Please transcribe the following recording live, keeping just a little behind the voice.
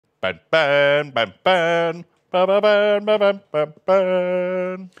Ben, Ben, Ben, Ben. Ben, Ben, Ben, Ben, Ben,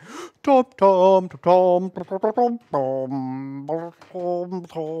 Ben. Tom, tom, tom, tom, tom, tom,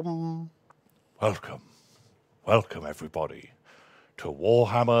 tom. Welcome. Welcome, everybody, to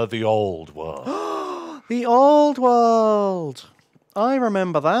Warhammer the Old World. The Old World. I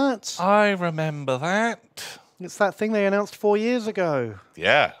remember that. I remember that. It's that thing they announced 4 years ago.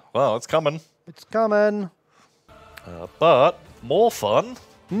 Yeah, well, it's coming. It's coming. But more fun.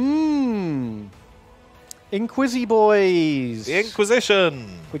 Inquisi Boys. The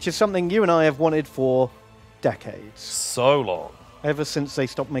Inquisition. Which is something you and I have wanted for decades. So long. Ever since they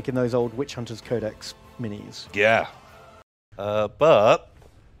stopped making those old Witch Hunters Codex minis. Yeah. But...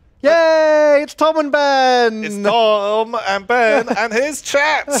 Yay! It's Tom and Ben! It's Tom and Ben and his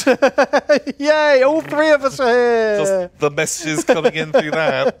chat! Yay! All three of us are here! Just the messages coming in through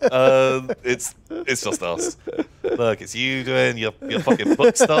that. It's just us. Look, it's you doing your fucking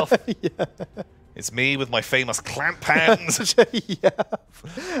book stuff. Yeah. It's me with my famous clamp hands. Yeah.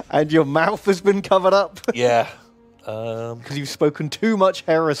 And your mouth has been covered up. Yeah. Because you've spoken too much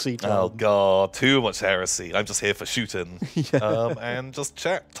heresy, Tom. Oh, God. Too much heresy. I'm just here for shooting. Yeah. And just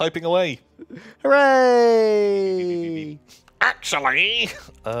typing away. Hooray! Actually...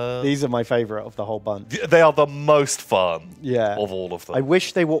 These are my favourite of the whole bunch. They are the most fun Yeah. of all of them. I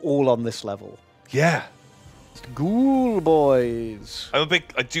wish they were all on this level. Yeah. It's Ghoul Boys. I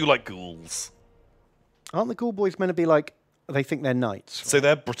do like ghouls. Aren't the Ghoul Boys meant to be like, they think they're knights? So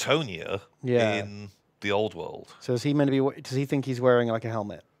they're Bretonia Yeah. in the old world. So is he meant to be, does he think he's wearing like a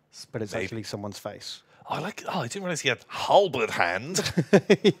helmet? But it's Maybe. actually someone's face. I didn't realize he had halberd hand.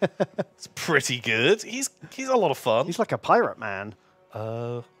 Yeah. It's pretty good. He's a lot of fun. He's like a pirate man.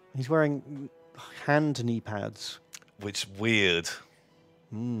 Uh, He's wearing hand knee pads. which weird.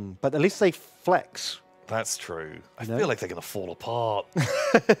 But at least they flex. That's true. I know? feel like they're going to fall apart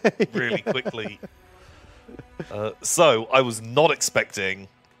really quickly. So I was not expecting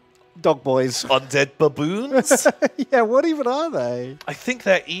Dog boys. undead baboons. Yeah, what even are they? I think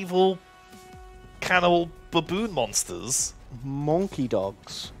they're evil cannibal baboon monsters, Monkey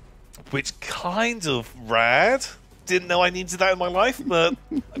dogs. which kind of rad. Didn't know I needed that in my life, but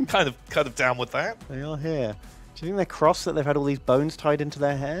I'm kind of down with that. They are here. Do you think they're cross that they've had all these bones tied into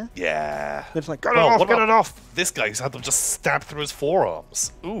their hair? Yeah. They're just like, Get it off! This guy's had them just stabbed through his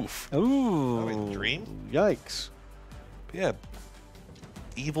forearms. Oof. Ooh. Having a dream. Yikes. But yeah.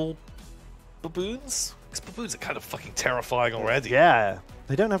 Evil baboons? These baboons are kind of fucking terrifying already. Yeah.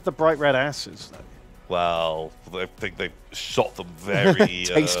 They don't have the bright red asses, though. Well, I think they shot them very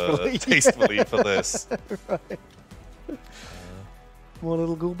tastefully for this. Right. More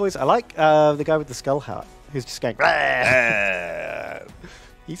little Ghoul Boys. I like the guy with the skull hat who's just going,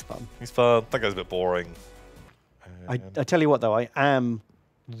 he's fun. He's fun. That guy's a bit boring. I tell you what, though, I am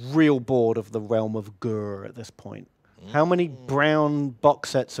real bored of the realm of Gur at this point. How many brown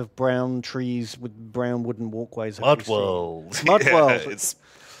box sets of brown trees with brown wooden walkways have we seen? Mudworld. Mudworld. Yeah, it's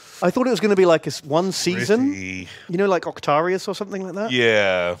I thought it was going to be like one season. pretty... You know, like Octarius or something like that?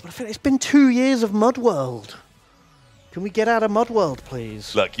 Yeah. But I feel it's been 2 years of Mudworld. Can we get out of Mudworld,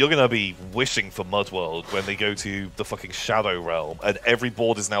 please? Look, you're going to be wishing for Mudworld when they go to the fucking Shadow Realm and every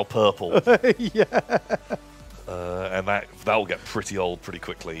board is now purple. Yeah. And that will get pretty old pretty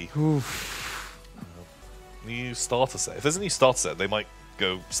quickly. Oof. New starter set. If there's a new starter set, they might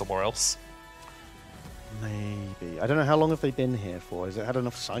go somewhere else. Maybe. I don't know how long have they been here for. Has it had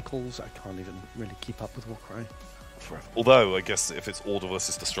enough cycles? I can't even really keep up with Warcry. Forever. Although, I guess if it's Order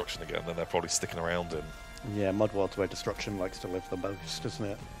versus Destruction again, then they're probably sticking around in Yeah, Mudworld's where Destruction likes to live the most, isn't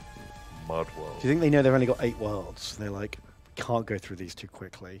it? Mudworld. Do you think they know they've only got 8 worlds? They're like, can't go through these too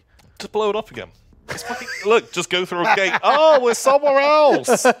quickly. Just blow it up again. Just fucking, look, just go through a gate. Oh, we're somewhere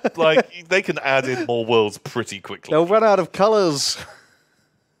else. Like, they can add in more worlds pretty quickly. They'll run out of colours.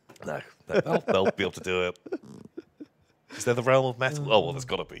 No, they'll be able to do it. Is there the realm of metal? Oh, well, there's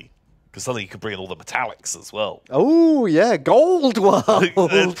got to be. Because suddenly you can bring in all the metallics as well. Oh, yeah, Gold World.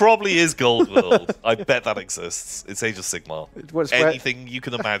 It probably is Gold World. I bet that exists. It's Age of Sigmar. Anything you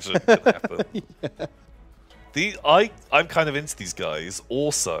can imagine can happen. Yeah. I'm kind of into these guys.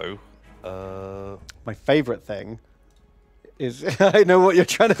 Also, my favourite thing is I know what you're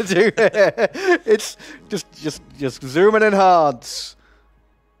trying to do here. It's just zoom and enhance.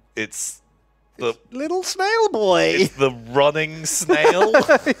 It's the little snail boy. It's the running snail.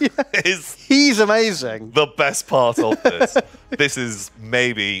 Yeah. He's amazing. The best part of this. This is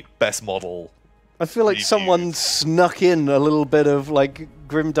maybe best model. I feel like someone snuck in a little bit of like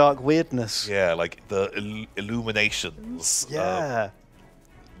grimdark weirdness. Yeah, like the illuminations. Yeah.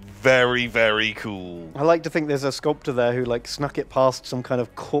 very, very cool. I like to think there's a sculptor there who like snuck it past some kind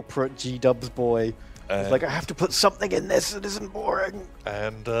of corporate G-dubs boy. It's like, I have to put something in this that isn't boring.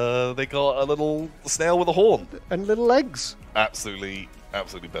 And they got a little snail with a horn. And little legs. Absolutely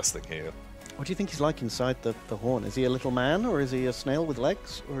best thing here. What do you think he's like inside the horn? Is he a little man, or is he a snail with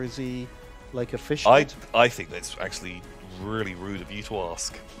legs, or is he like a fish? I think that's actually really rude of you to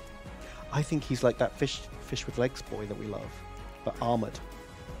ask. I think he's like that fish with legs boy that we love, but armored.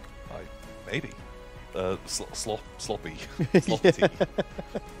 Maybe. Sloppy. Sloppy.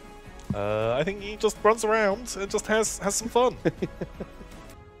 Yeah. I think he just runs around and just has some fun.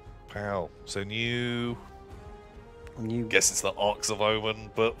 Wow. So new. Guess it's the Arcs of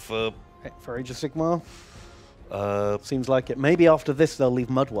Omen, but for Age of Sigmar. Seems like it. Maybe after this they'll leave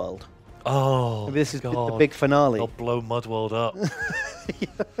Mudworld. Oh, maybe this is the big finale. They'll blow Mudworld up. Yeah.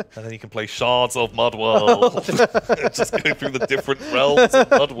 And then you can play Shards of Mudworld. Just go through the different realms of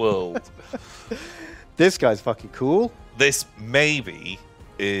Mudworld. This guy's fucking cool. This maybe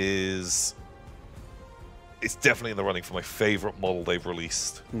is... It's definitely in the running for my favourite model they've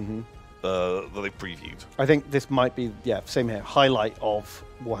released. That they've previewed. I think this might be, yeah, same here, highlight of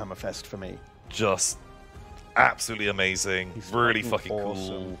Warhammer Fest for me. Just absolutely amazing. He's really fucking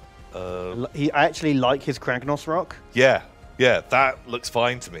awesome. Cool. I actually like his Kragnos rock. Yeah, that looks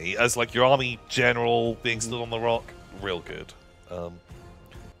fine to me. As like your army general being stood on the rock, real good.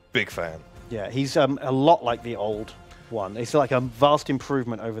 Big fan. Yeah, he's a lot like the old one. It's like a vast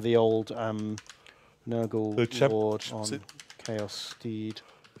improvement over the old Nurgle Lord on Chaos Steed.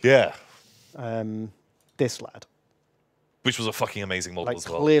 Yeah. This lad. Which was a fucking amazing model as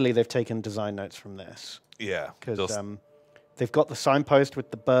well. Clearly they've taken design notes from this. Yeah. Because they've got the signpost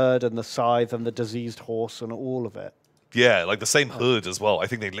with the bird and the scythe and the diseased horse and all of it. Yeah, like the same hood as well. I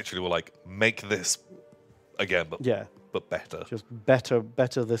think they literally were like, make this again, but better. Just better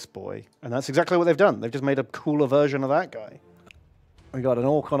this boy. And that's exactly what they've done. They've just made a cooler version of that guy. We got an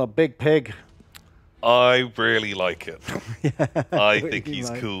orc on a big pig. I really like it. Yeah, I think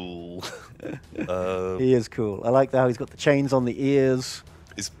he's cool. He is cool. I like how he's got the chains on the ears.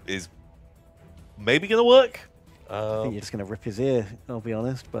 Is maybe going to work? I think you're just going to rip his ear, I'll be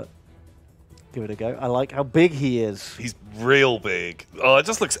honest, but give it a go. I like how big he is. He's real big. Oh, it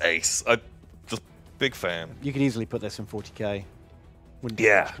just looks ace. Just big fan. You could easily put this in 40k. Wouldn't be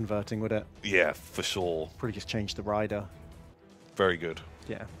much converting, would it? Yeah, for sure. Probably just change the rider. Very good.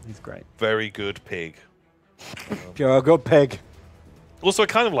 Yeah, he's great. Very good pig. You're a good pig. Also, I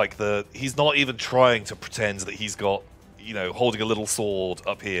kind of like he's not even trying to pretend that he's got, holding a little sword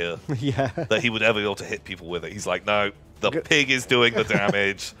up here. Yeah. That he would ever be able to hit people with it. He's like, no, the pig is doing the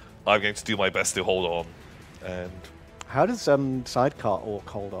damage. I'm going to do my best to hold on. And how does Sidecar Orc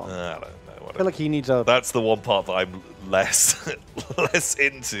hold on? I don't know. I feel like he needs a... That's the one part that I'm less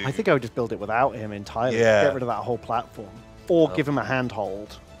into. I think I would just build it without him entirely. Yeah. Get rid of that whole platform. Or give him a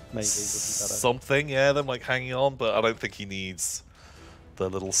handhold, maybe. Something, them like hanging on, but I don't think he needs the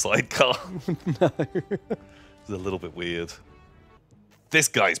little sidecar. No. It's a little bit weird. This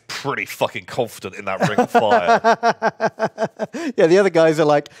guy's pretty fucking confident in that ring of fire. Yeah, the other guys are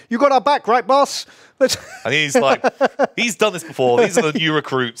like, you got our back, right, boss? And he's like, he's done this before. These are the new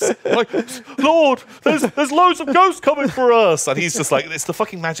recruits. Like, Lord, there's loads of ghosts coming for us. And he's just like, it's the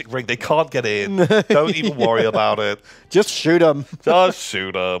fucking magic ring. They can't get in. Don't even worry about it. Just shoot them. Just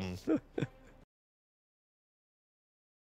shoot them.